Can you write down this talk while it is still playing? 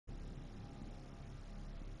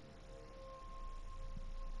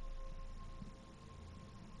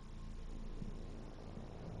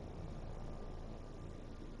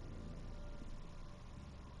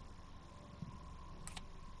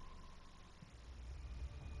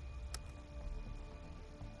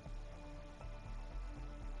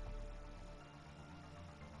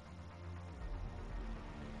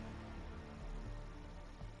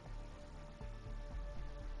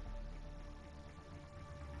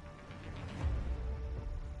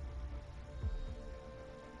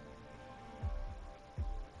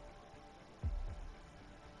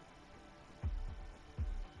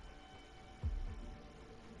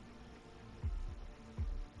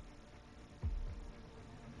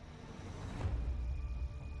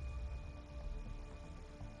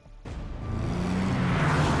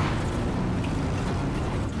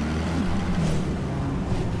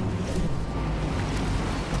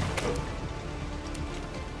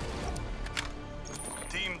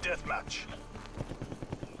deathmatch.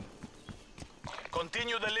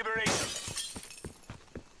 Continue the liberation.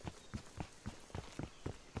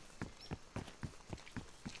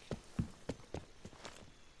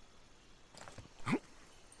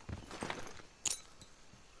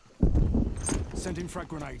 Sending frag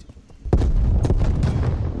grenade.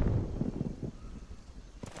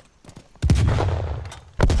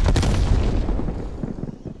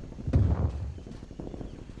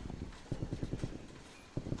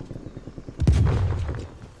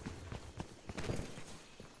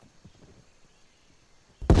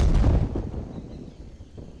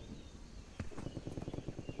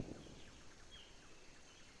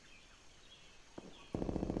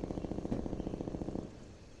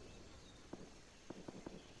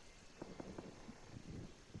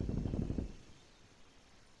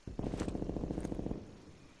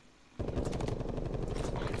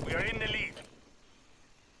 We are in the lead.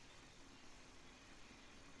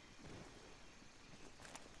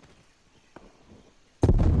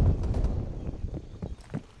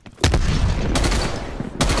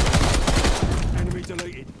 Enemy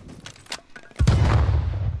deleted.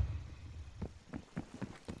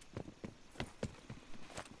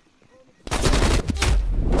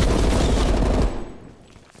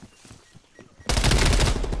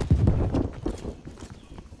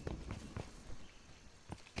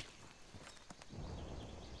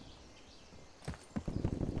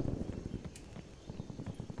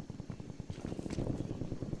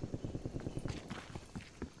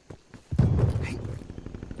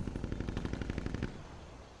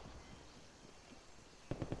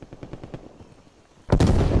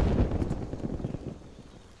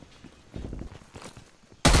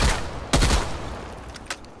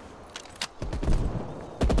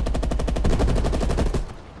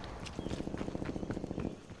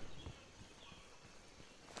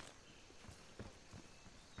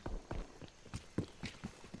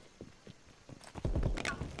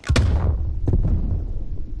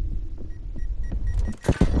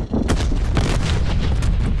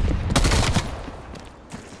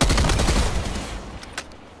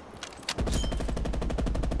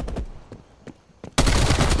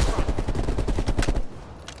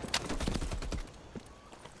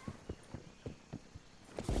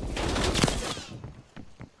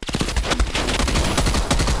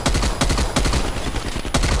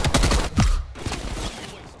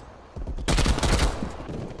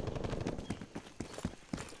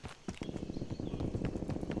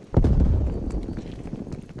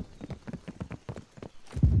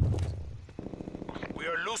 We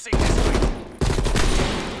are losing this fight.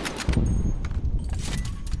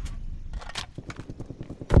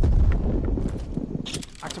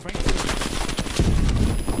 Activate.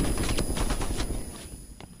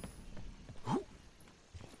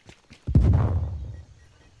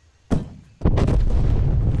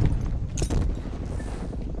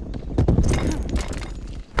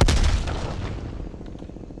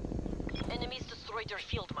 Enemies destroyed your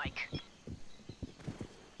field, Mike.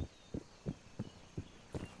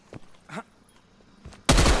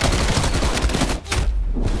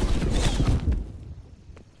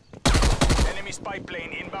 Enemy spy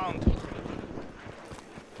plane inbound.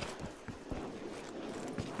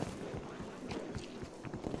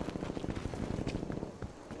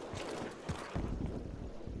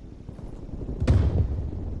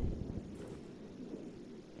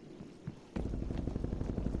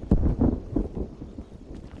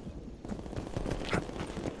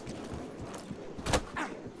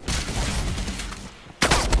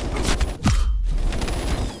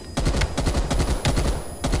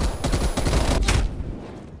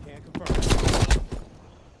 Can't confirm.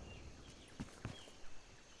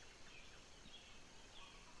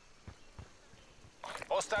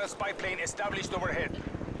 Hostile spy plane established overhead.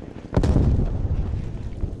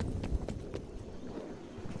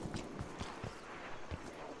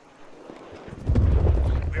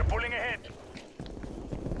 We are pulling ahead.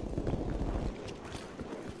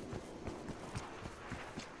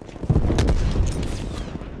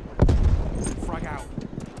 Frag out.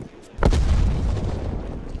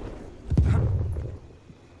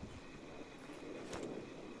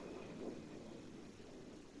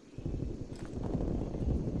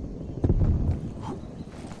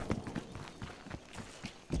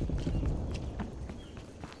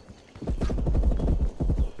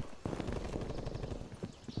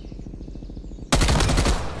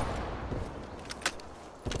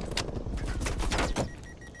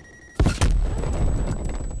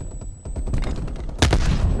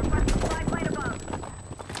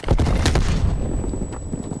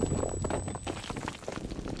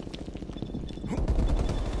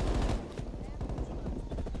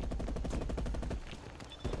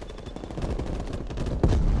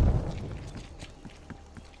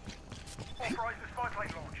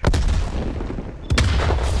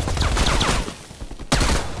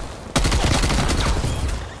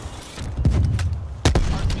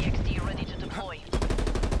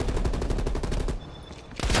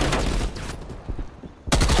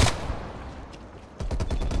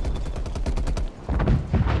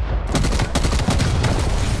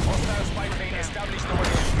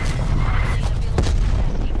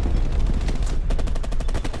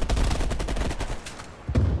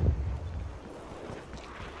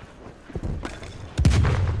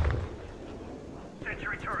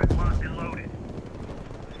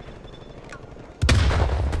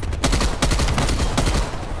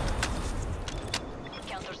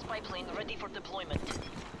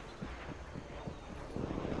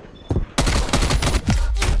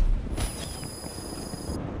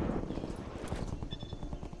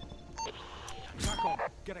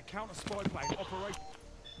 Get a counter spy plane operation.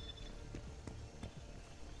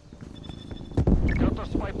 Counter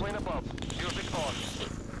spy plane above. Music on.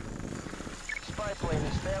 Spy plane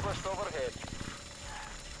established overhead.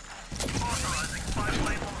 Authorizing spy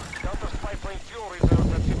plane launch. Counter spy plane fuel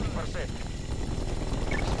reserves at 50%.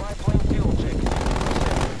 Spy plane fuel check.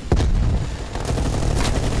 50%.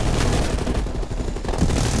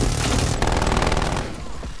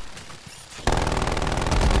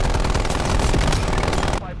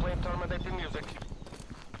 Spy plane terminating music.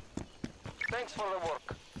 Thanks for the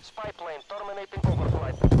work. Spy plane terminating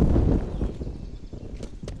overflight.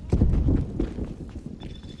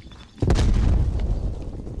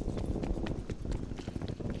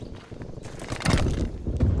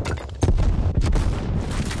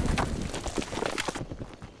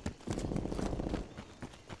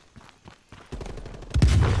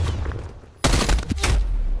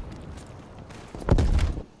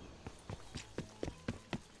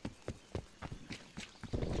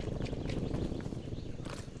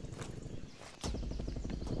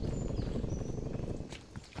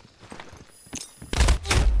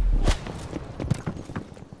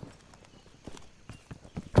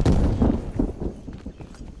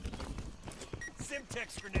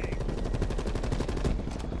 Simtex grenade.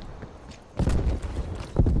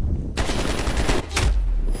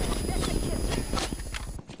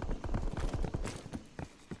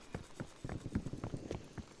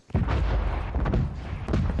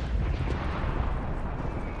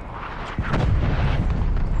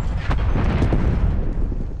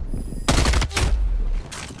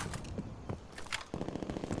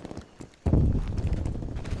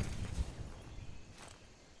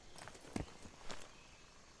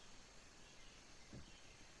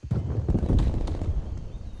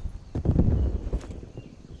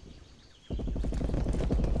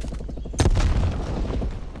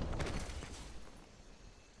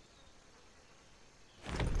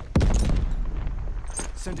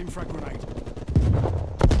 Sending frag grenade.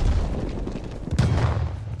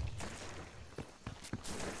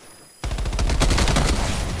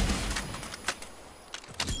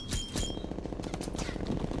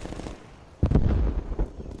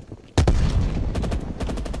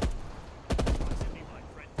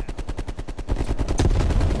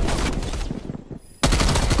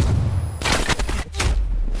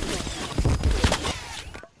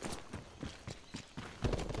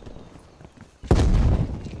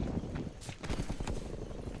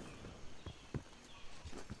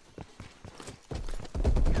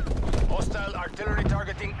 Hostile artillery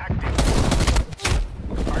targeting active.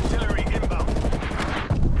 Artillery inbound.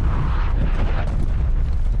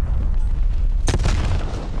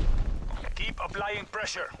 Keep applying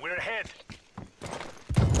pressure. We're ahead.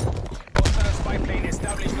 Hostile spy plane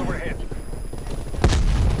established overhead.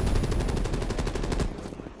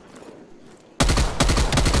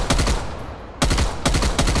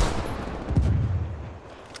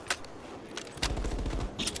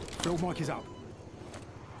 Field mic is up.